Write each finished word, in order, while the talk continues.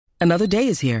Another day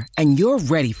is here, and you're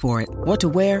ready for it. What to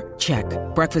wear? Check.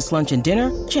 Breakfast, lunch, and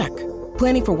dinner? Check.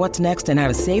 Planning for what's next and how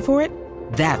to save for it?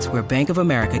 That's where Bank of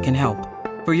America can help.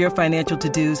 For your financial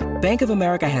to-dos, Bank of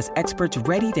America has experts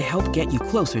ready to help get you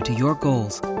closer to your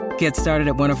goals. Get started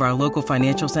at one of our local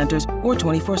financial centers or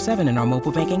 24/7 in our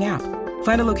mobile banking app.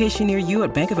 Find a location near you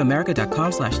at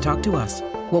bankofamerica.com/talktous.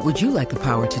 What would you like the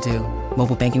power to do?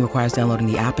 Mobile banking requires downloading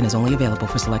the app and is only available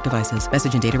for select devices.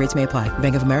 Message and data rates may apply.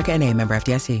 Bank of America N.A., member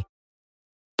FDIC.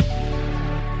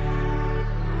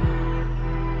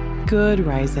 Good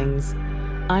risings.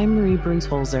 I'm Marie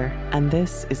Bruns-Holzer, and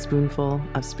this is Spoonful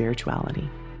of Spirituality.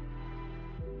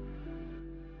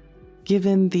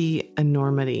 Given the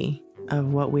enormity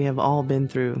of what we have all been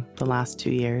through the last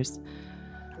 2 years,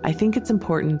 I think it's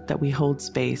important that we hold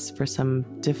space for some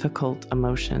difficult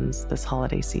emotions this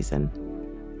holiday season.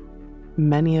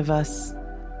 Many of us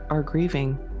are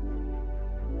grieving.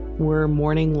 We're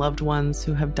mourning loved ones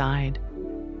who have died.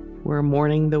 We're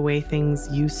mourning the way things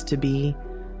used to be,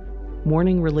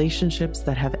 mourning relationships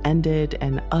that have ended,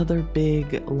 and other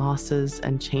big losses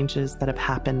and changes that have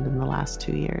happened in the last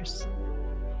 2 years.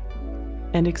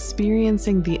 And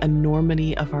experiencing the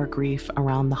enormity of our grief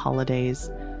around the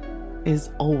holidays is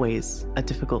always a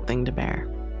difficult thing to bear.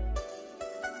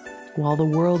 While the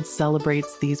world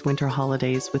celebrates these winter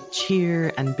holidays with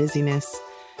cheer and busyness,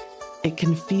 it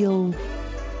can feel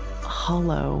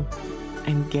hollow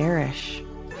and garish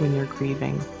when you're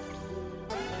grieving.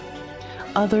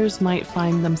 Others might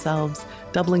find themselves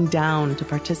doubling down to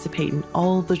participate in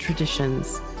all the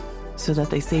traditions so that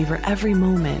they savor every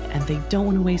moment and they don't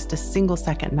want to waste a single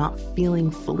second not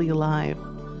feeling fully alive.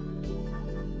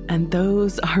 And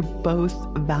those are both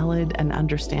valid and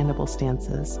understandable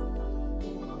stances.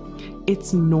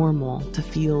 It's normal to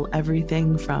feel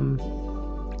everything from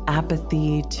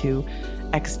apathy to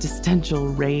existential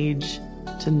rage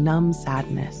to numb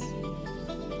sadness,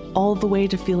 all the way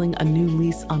to feeling a new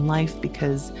lease on life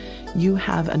because you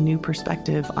have a new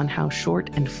perspective on how short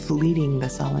and fleeting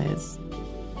this all is.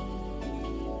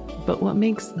 But what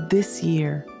makes this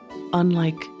year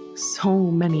unlike so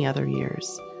many other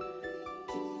years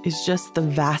is just the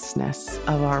vastness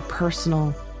of our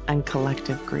personal and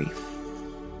collective grief.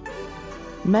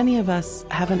 Many of us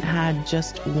haven't had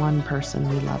just one person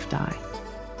we love die,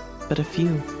 but a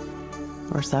few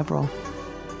or several.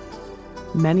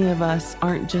 Many of us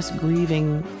aren't just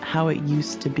grieving how it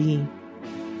used to be,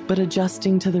 but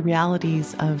adjusting to the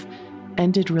realities of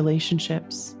ended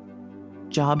relationships,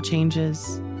 job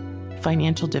changes,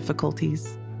 financial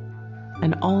difficulties,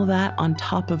 and all that on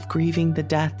top of grieving the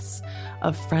deaths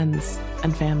of friends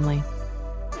and family.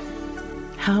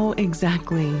 How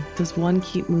exactly does one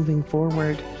keep moving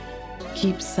forward,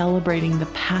 keep celebrating the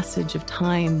passage of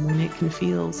time when it can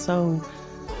feel so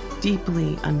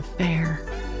deeply unfair,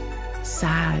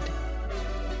 sad,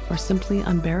 or simply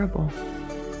unbearable?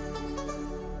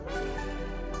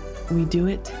 We do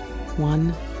it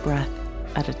one breath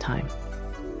at a time.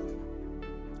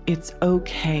 It's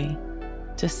okay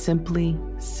to simply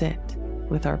sit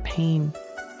with our pain,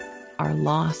 our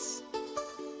loss,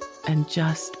 and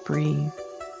just breathe.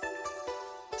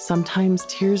 Sometimes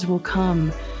tears will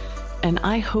come, and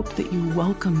I hope that you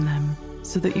welcome them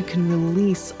so that you can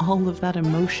release all of that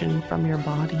emotion from your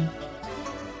body.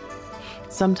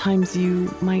 Sometimes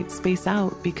you might space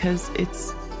out because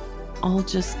it's all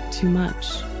just too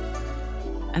much,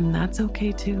 and that's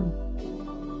okay too.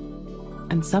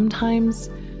 And sometimes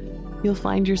you'll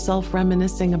find yourself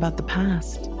reminiscing about the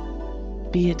past,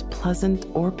 be it pleasant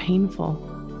or painful,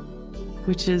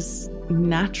 which is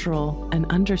natural and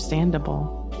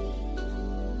understandable.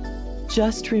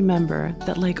 Just remember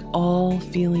that like all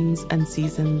feelings and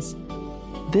seasons,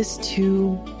 this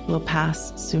too will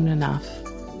pass soon enough,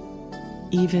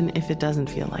 even if it doesn't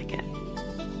feel like it.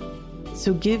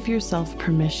 So give yourself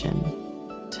permission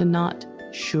to not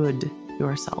should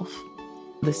yourself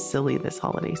this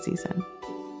holiday season.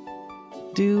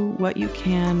 Do what you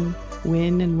can,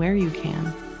 when and where you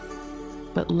can,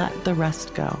 but let the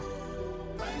rest go.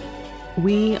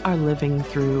 We are living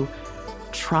through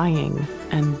trying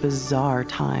and bizarre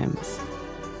times,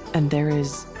 and there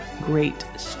is great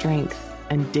strength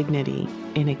and dignity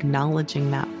in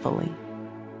acknowledging that fully.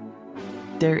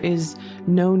 There is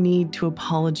no need to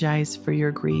apologize for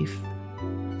your grief,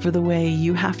 for the way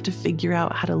you have to figure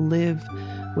out how to live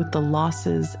with the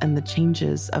losses and the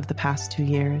changes of the past 2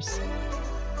 years.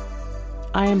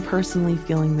 I am personally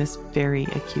feeling this very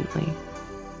acutely.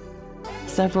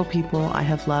 Several people I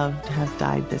have loved have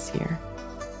died this year,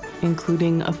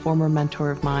 including a former mentor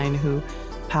of mine who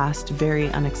passed very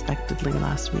unexpectedly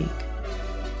last week.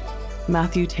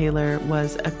 Matthew Taylor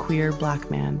was a queer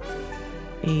Black man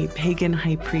a pagan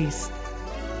high priest,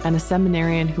 and a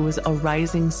seminarian who was a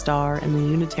rising star in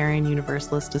the Unitarian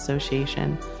Universalist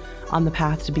Association on the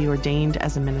path to be ordained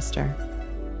as a minister.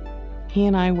 He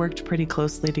and I worked pretty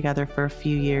closely together for a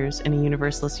few years in a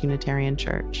Universalist Unitarian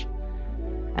church.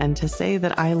 And to say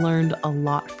that I learned a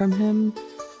lot from him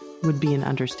would be an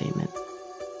understatement.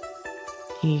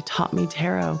 He taught me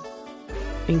tarot,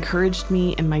 encouraged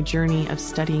me in my journey of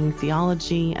studying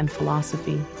theology and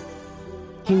philosophy.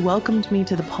 He welcomed me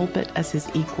to the pulpit as his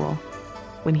equal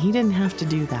when he didn't have to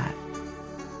do that,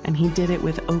 and he did it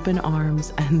with open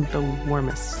arms and the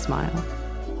warmest smile.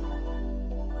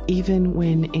 Even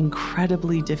when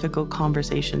incredibly difficult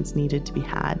conversations needed to be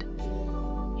had,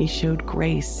 he showed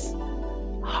grace,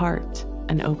 heart,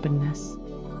 and openness.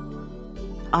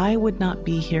 I would not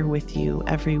be here with you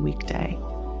every weekday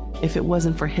if it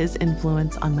wasn't for his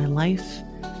influence on my life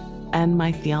and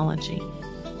my theology.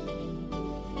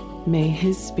 May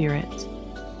his spirit,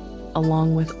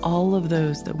 along with all of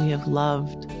those that we have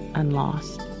loved and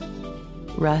lost,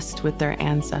 rest with their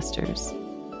ancestors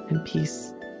in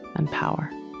peace and power.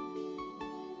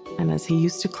 And as he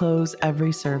used to close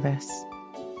every service,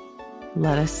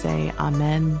 let us say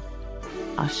Amen,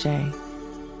 Ashe,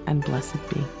 and blessed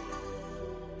be.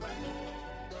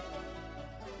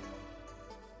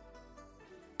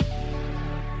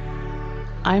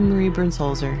 I'm Marie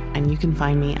Burns-Holzer, and you can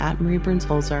find me at Marie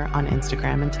Burns-Holzer on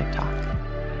Instagram and TikTok.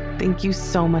 Thank you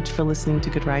so much for listening to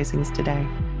Good Risings today.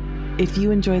 If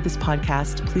you enjoyed this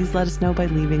podcast, please let us know by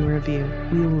leaving a review.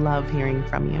 We love hearing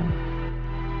from you.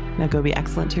 Now go be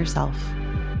excellent to yourself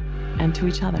and to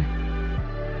each other.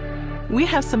 We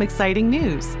have some exciting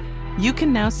news. You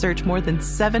can now search more than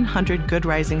 700 Good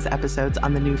Risings episodes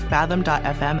on the new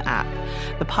Fathom.fm app,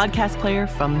 the podcast player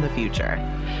from the future.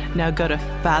 Now go to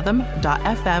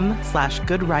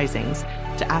fathom.fm/Good Risings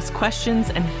to ask questions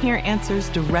and hear answers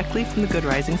directly from the Good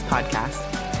Risings podcast.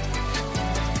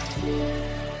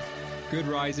 Good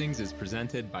Risings is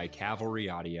presented by Cavalry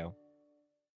Audio.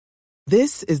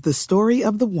 This is the story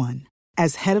of the one.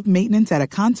 As head of maintenance at a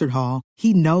concert hall,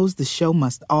 he knows the show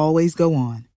must always go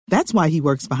on. That's why he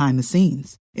works behind the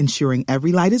scenes, ensuring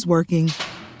every light is working,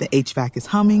 the HVAC is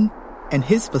humming, and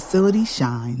his facility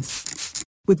shines.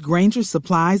 With Grainger's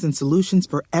supplies and solutions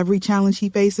for every challenge he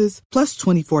faces, plus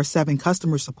 24/7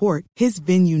 customer support, his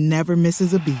venue never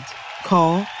misses a beat.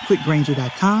 Call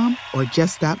quickgrainger.com or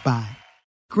just stop by.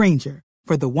 Grainger,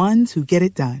 for the ones who get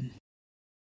it done.